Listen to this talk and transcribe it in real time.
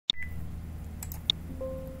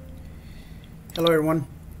Hello everyone,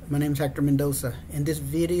 my name is Hector Mendoza. In this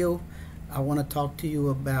video I want to talk to you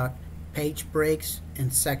about page breaks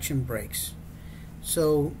and section breaks.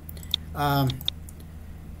 So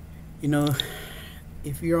you know,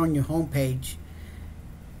 if you're on your home page,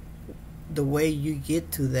 the way you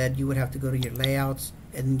get to that, you would have to go to your layouts,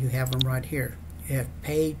 and you have them right here. You have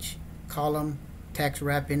page, column, text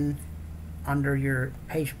wrapping. Under your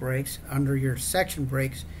page breaks, under your section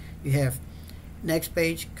breaks, you have next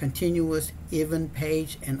page, continuous, even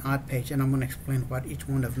page, and odd page, and I'm going to explain what each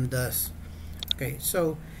one of them does. Okay,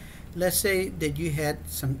 so let's say that you had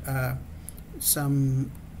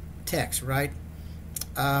some text, right?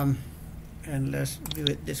 And let's do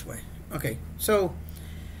it this way. Okay, so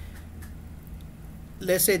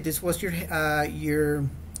let's say this was your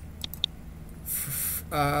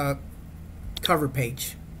cover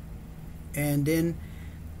page, and then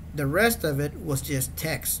the rest of it was just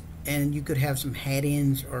text, and you could have some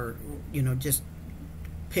headings or just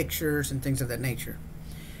pictures and things of that nature.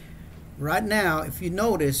 Right now, if you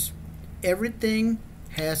notice, everything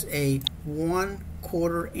has a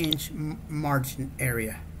 1/4 inch margin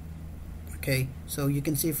area. Okay, so you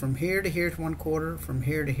can see from here to here is 1/4, from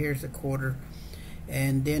here to here is 1/4,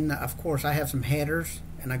 and then of course I have some headers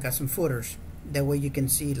and I got some footers. That way you can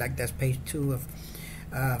see, like, that's page 2 of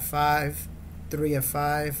 5, 3 of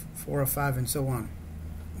 5, 4 of 5, and so on.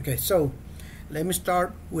 Okay, so let me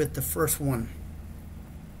start with the first one.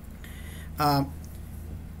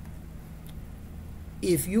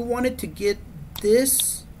 If you wanted to get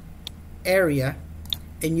this area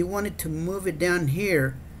and you wanted to move it down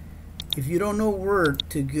here, if you don't know Word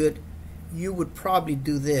too good, you would probably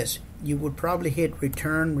do this. You would probably hit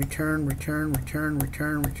return, return, return, return,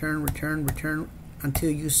 return, return, return, return, until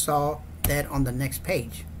you saw that on the next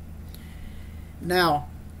page. Now,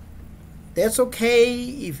 that's okay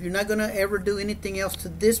if you're not going to ever do anything else to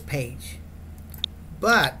this page.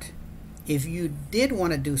 But if you did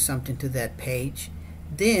want to do something to that page,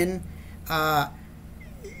 then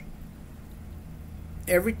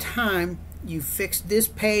every time you fix this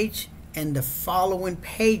page and the following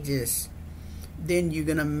pages, then you're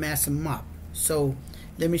going to mess them up. So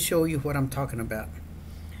let me show you what I'm talking about.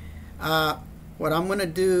 What I'm going to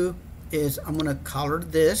do is I'm going to color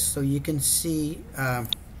this so you can see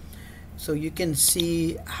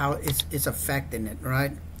how it's affecting it,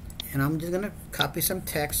 right? And I'm just going to copy some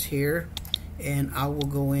text here, and I will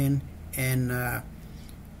go in and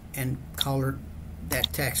color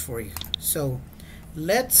that text for you. So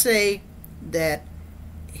let's say that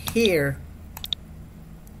here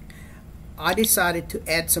I decided to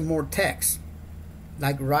add some more text,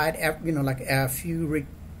 like right after, like a few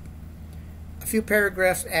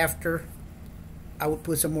paragraphs after I would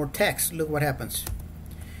put some more text. Look what happens.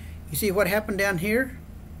 You see what happened down here?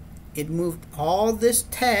 It moved all this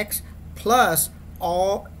text plus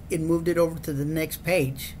it moved it over to the next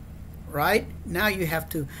page, right? Now you have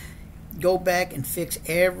to go back and fix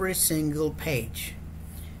every single page.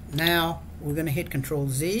 Now we're going to hit Control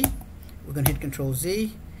Z. We're going to hit Control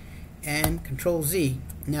Z and Control Z.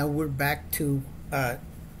 Now we're back to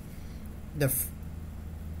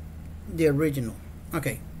the original.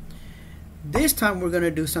 Okay, this time we're going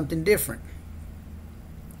to do something different.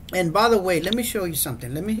 And by the way, let me show you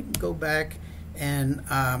something. Let me go back and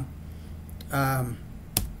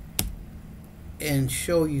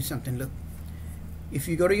show you something. Look, if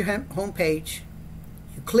you go to your home page,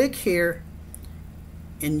 you click here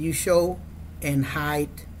and you show and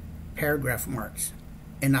hide paragraph marks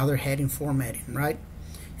and other heading formatting, right?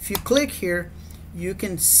 If you click here, you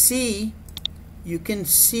can see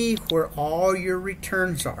where all your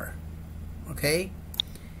returns are. Okay,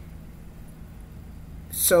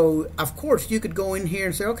 so of course you could go in here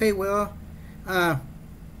and say, okay, well,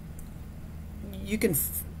 you can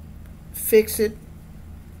fix it,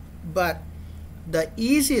 but the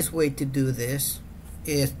easiest way to do this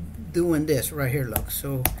is doing this right here. Look,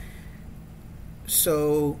 so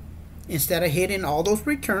instead of hitting all those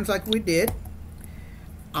returns like we did,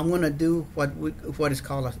 I'm going to do what is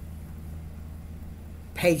called a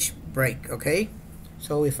page break. Okay,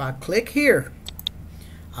 so if I click here,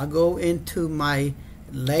 I'll go into my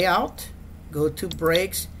layout, go to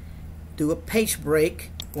breaks, do a page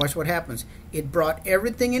break. Watch what happens. It brought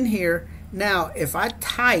everything in here. Now if I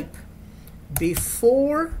type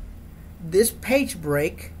before this page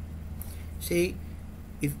break, see,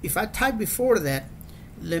 if I type before that,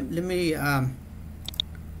 let me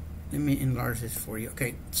enlarge this for you.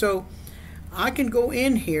 Okay, so I can go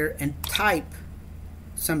in here and type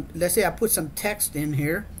some, let's say I put some text in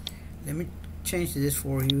here. Let me change this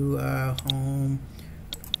for you. Home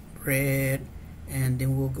red, and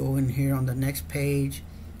then we'll go in here on the next page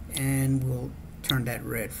and we'll turn that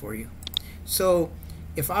red for you. So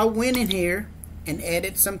if I went in here and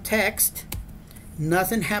added some text,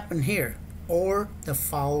 nothing happened here or the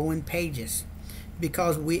following pages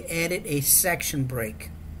because we added a section break.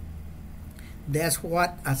 That's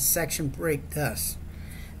what a section break does.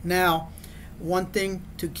 Now, one thing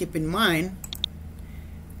to keep in mind,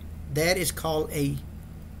 that is called a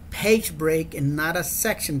page break and not a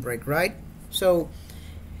section break, right? So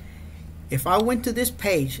if I went to this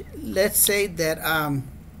page, let's say that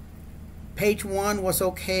page 1 was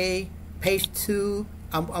okay, page 2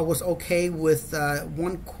 I was okay with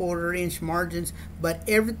 1/4 inch margins, but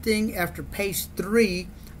everything after page 3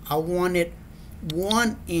 I wanted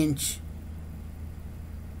 1 inch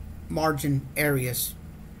margin areas.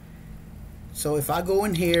 So if I go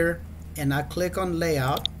in here and I click on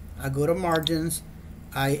layout, I go to margins,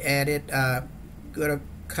 I added go to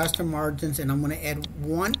custom margins, and I'm going to add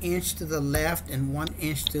 1 inch to the left and 1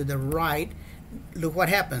 inch to the right. Look what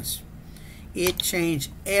happens. It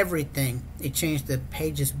changed everything. It changed the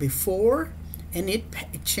pages before, and it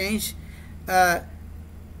changed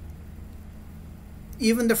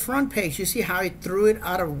even the front page. You see how it threw it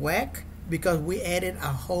out of whack because we added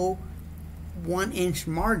a whole 1 inch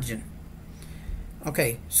margin.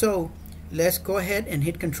 Okay, so let's go ahead and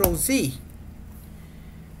hit Control Z.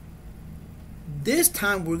 This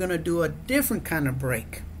time we're going to do a different kind of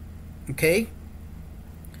break. Okay,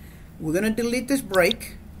 we're going to delete this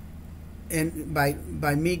break, and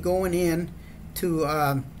by me going in to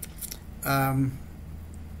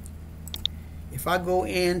if I go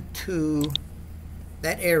into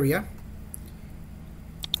that area,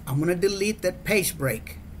 I'm going to delete that page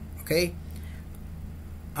break. Okay,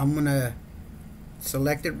 I'm going to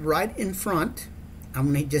select it right in front.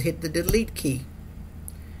 I'm going to just hit the delete key.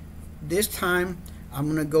 This time I'm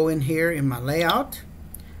going to go in here in my layout,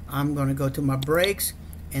 I'm going to go to my breaks,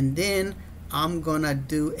 and then I'm going to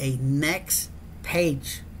do a next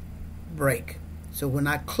page break. So when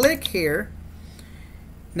I click here,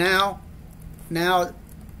 now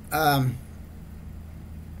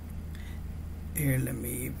here, let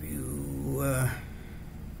me view.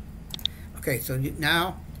 Okay, so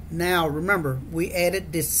now remember, we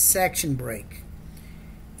added this section break.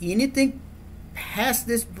 Anything past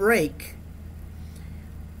this break,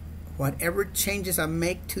 whatever changes I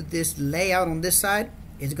make to this layout on this side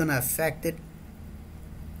is going to affect it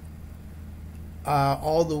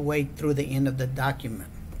all the way through the end of the document.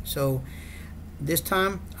 So this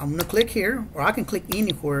time I'm going to click here, or I can click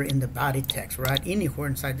anywhere in the body text, right? Anywhere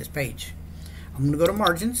inside this page. I'm going to go to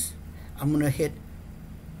margins. I'm going to hit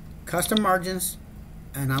custom margins,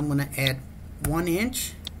 and I'm going to add 1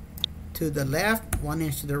 inch to the left, 1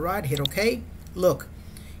 inch to the right. Hit OK. Look,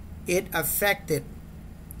 it affected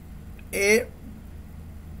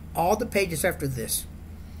all the pages after this.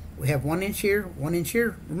 We have 1 inch here, 1 inch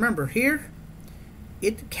here. Remember here,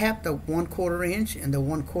 it capped the 1/4 inch and the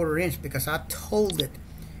 1/4 inch because I told it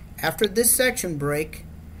after this section break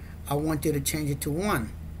I want you to change it to 1,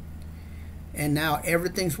 and now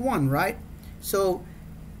everything's 1, right? So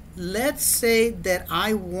let's say that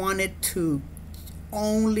I wanted to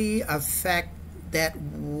only affect that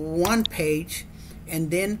 1 page, and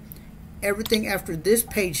then everything after this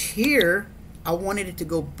page here I wanted it to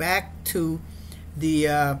go back to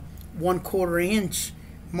the 1/4 inch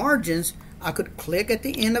margins. I could click at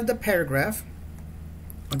the end of the paragraph.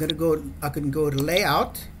 I can go to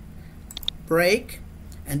layout, break,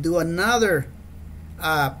 and do another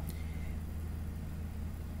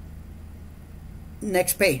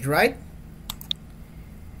next page, right?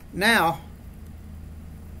 Now,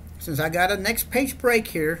 since I got a next page break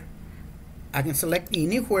here, I can select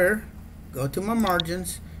anywhere, go to my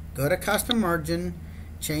margins, go to custom margin,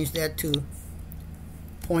 change that to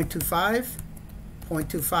 0.25,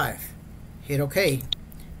 0.25. Hit OK.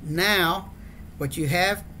 Now, what you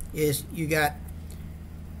have is you got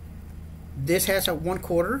this has a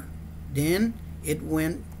 1/4, then it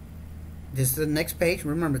went, this is the next page.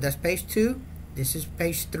 Remember, that's page 2. This is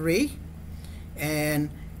page 3, and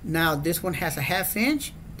now this one has a 1/2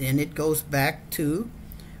 inch. Then it goes back to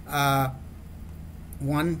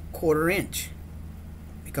 1/4 inch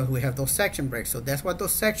because we have those section breaks. So that's what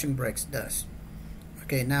those section breaks does.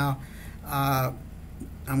 Okay, now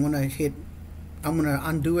I'm gonna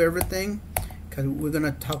undo everything because we're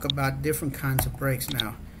gonna talk about different kinds of breaks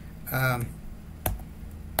now.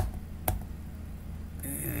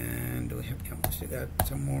 And we still got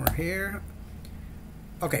some more here.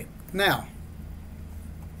 Okay, now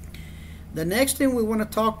the next thing we want to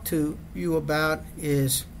talk to you about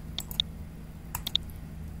is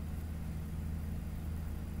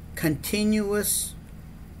continuous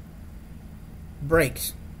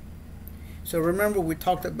breaks. So remember, we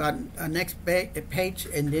talked about a next page,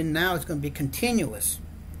 and then now it's going to be continuous.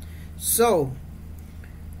 So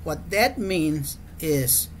what that means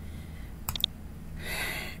is,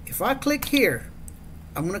 if I click here,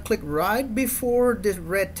 I'm going to click right before this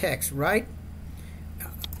red text, right?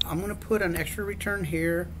 I'm going to put an extra return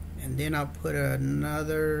here, and then I'll put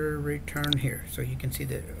another return here, so you can see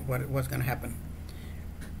what's going to happen.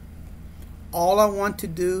 All I want to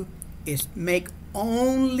do is make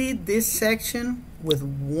only this section with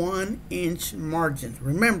 1-inch margins.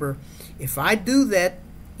 Remember, if I do that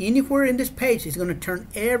anywhere in this page, it's going to turn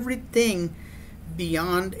everything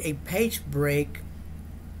beyond a page break.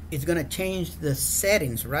 It's going to change the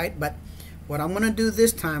settings, right? But what I'm going to do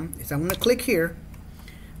this time is I'm going to click here.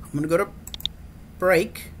 I'm going to go to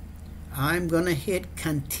break. I'm going to hit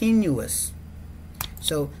continuous.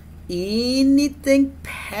 So anything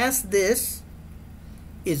past this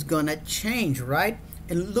is going to change, right?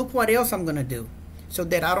 And look what else I'm going to do, so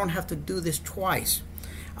that I don't have to do this twice.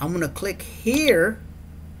 I'm going to click here,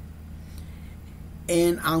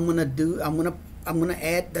 and I'm going to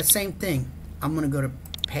add the same thing. I'm going to go to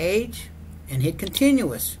page and hit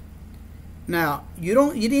continuous. Now you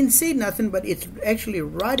didn't see nothing, but it's actually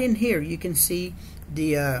right in here. You can see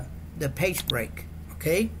the page break.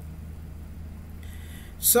 Okay,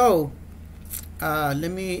 so let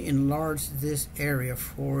me enlarge this area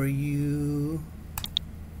for you.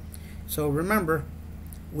 So remember,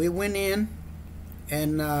 we went in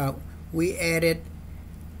and we added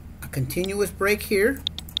a continuous break here,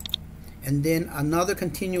 and then another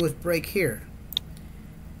continuous break here.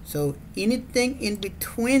 So anything in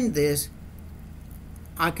between this,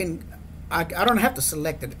 I don't have to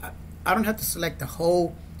select it. I don't have to select the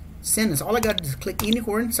whole sentence. All I got to do is click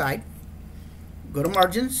anywhere inside, go to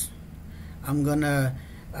margins. I'm gonna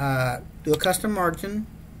do a custom margin.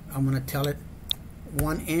 I'm gonna tell it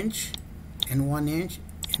 1 inch and 1 inch,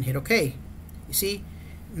 and hit OK. You see,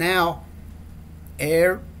 now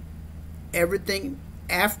everything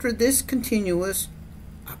after this continuous,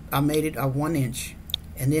 I made it a 1 inch,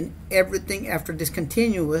 and then everything after this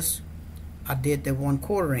continuous, I did the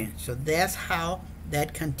 1/4 inch. So that's how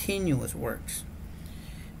that continuous works.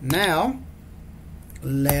 Now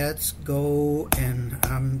let's go, and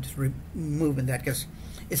I'm just removing that because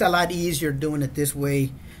it's a lot easier doing it this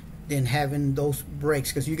way than having those breaks,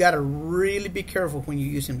 because you got to really be careful when you're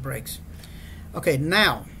using breaks. Okay,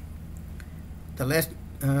 now the last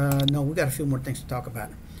no, we got a few more things to talk about.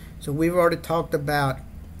 So we've already talked about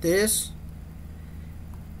this,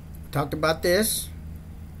 talked about this,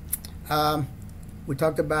 we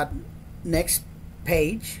talked about next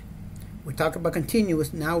page, we talked about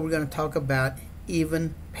continuous. Now we're going to talk about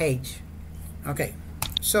even page. Okay,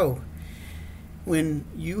 so when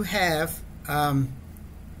you have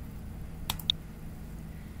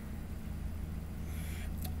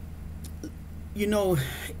you know,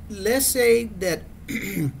 let's say that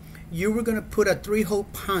you were going to put a 3-hole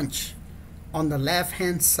punch on the left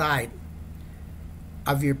hand side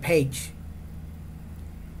of your page,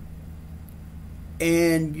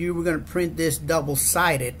 and you were going to print this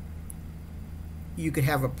double-sided, you could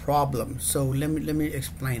have a problem. So let me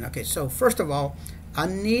explain. Okay, so first of all, I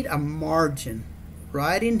need a margin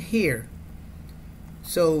right in here,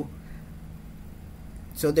 so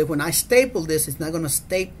that when I staple this, it's not going to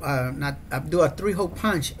do a 3-hole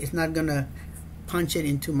punch. It's not going to punch it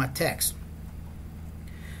into my text.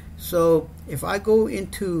 So if I go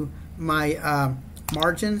into my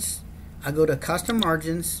margins, I go to custom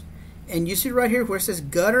margins, and you see right here where it says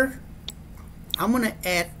gutter, I'm going to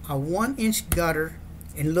add a 1-inch gutter,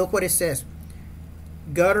 and look what it says.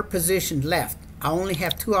 Gutter position left. I only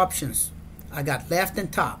have 2 options. I got left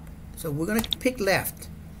and top. So we're going to pick left,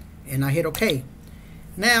 and I hit OK.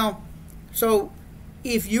 Now, so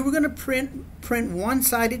if you were going to print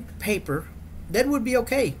one-sided paper, that would be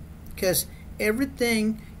okay, because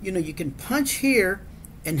everything, you know, you can punch here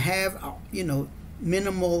and have, you know,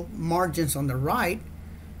 minimal margins on the right,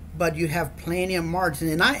 but you have plenty of margin.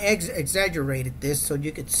 And I exaggerated this so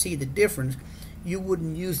you could see the difference. You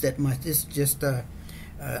wouldn't use that much. This is just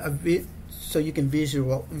so you can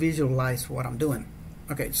visualize what I'm doing.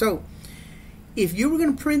 Okay, so if you were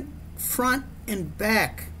going to print front and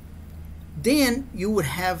back, then you would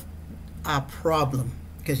have a problem,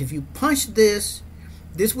 because if you punch this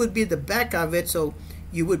would be the back of it, so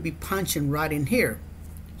you would be punching right in here.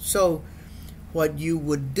 So what you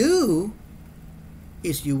would do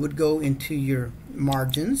is you would go into your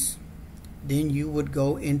margins, then you would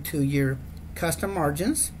go into your custom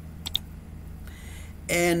margins,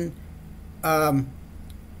 and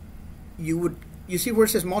you see where it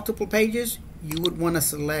says multiple pages, you would want to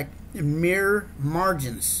select mirror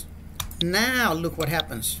margins. Now look what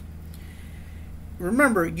happens.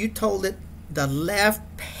 Remember, you told it the left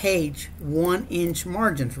page 1-inch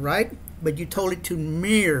margins, right? But you told it to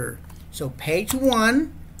mirror. So page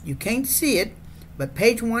 1, you can't see it, but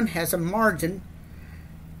page 1 has a margin,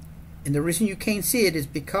 and the reason you can't see it is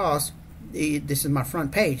because this is my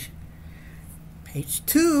front page. Page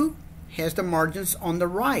 2 has the margins on the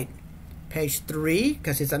right. Page 3,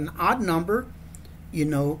 because it's an odd number, you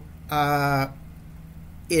know,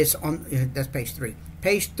 is on, that's page 3.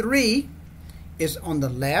 Page 3 is on the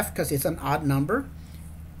left because it's an odd number.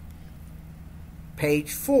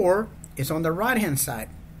 Page 4 is on the right hand side.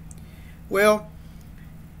 Well,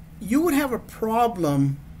 you would have a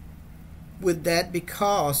problem with that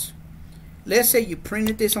because let's say you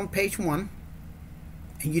printed this on page 1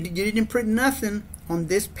 and you didn't print nothing on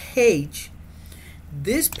this page.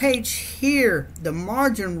 This page here, the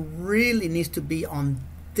margin really needs to be on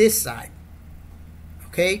this side,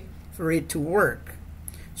 okay, for it to work.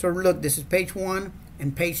 So look, this is page 1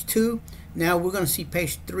 and page 2. Now we're going to see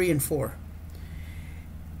page 3 and 4.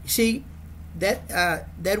 You see,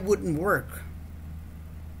 that wouldn't work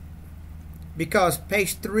because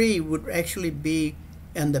page 3 would actually be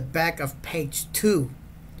in the back of page 2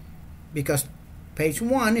 because page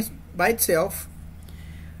 1 is by itself.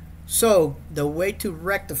 So the way to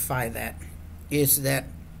rectify that is that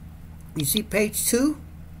you see page 2,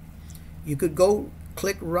 you could go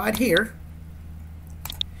click right here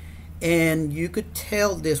and you could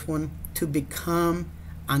tell this one to become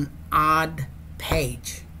an odd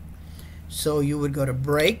page. So you would go to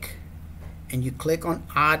break and you click on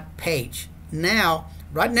odd page. Now,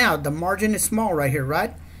 right now the margin is small right here,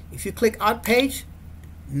 right? If you click odd page,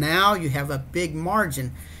 now you have a big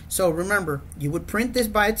margin. So remember, you would print this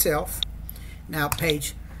by itself. Now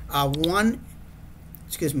page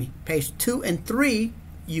page 2 and 3,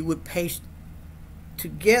 you would paste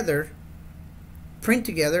together, print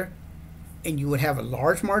together, and you would have a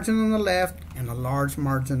large margin on the left and a large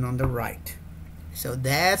margin on the right. So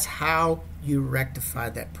that's how you rectify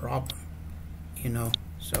that problem, you know.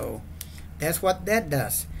 So that's what that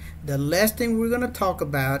does. The last thing we're going to talk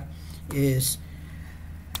about is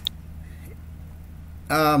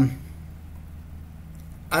I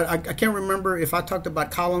can't remember if I talked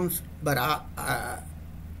about columns, but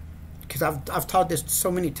because I've taught this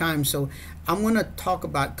so many times, so I'm going to talk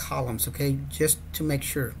about columns, okay, just to make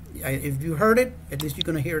sure. If you heard it, at least you're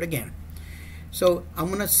going to hear it again. So I'm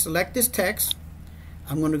going to select this text.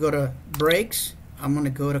 I'm going to go to breaks. I'm going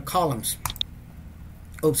to go to columns.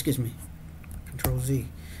 Oh, excuse me. Control Z.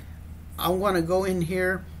 I'm going to go in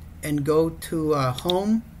here and go to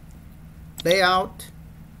home, layout,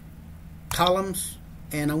 columns,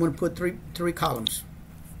 and I'm going to put three columns.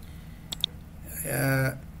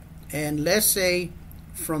 And let's say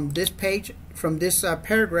from this page, from this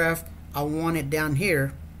paragraph, I want it down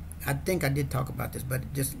here. I think I did talk about this, but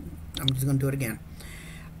I'm just going to do it again.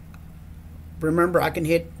 Remember, I can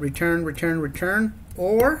hit return, return, return,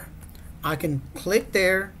 or I can click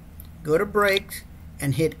there, go to breaks,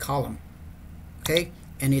 and hit column. Okay,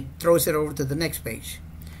 and it throws it over to the next page.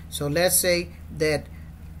 So let's say that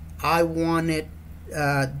I wanted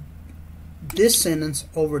this sentence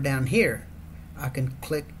over down here. I can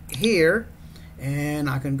click here, and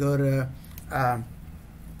I can go to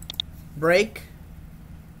break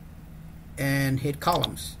and hit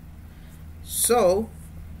columns. So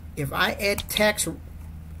if I add text,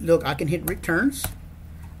 look, I can hit returns,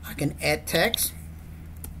 I can add text,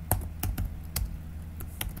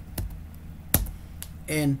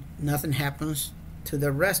 and nothing happens to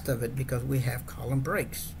the rest of it because we have column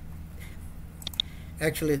breaks.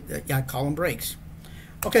 Actually, yeah, column breaks.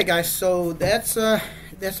 Okay guys, so that's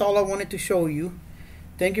all I wanted to show you.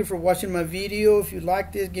 Thank you for watching my video. If you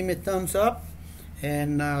like this, give me a thumbs up.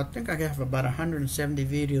 And I think I have about 170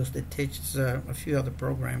 videos that teaches a few other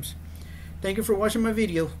programs. Thank you for watching my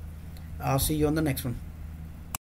video. I'll see you on the next one.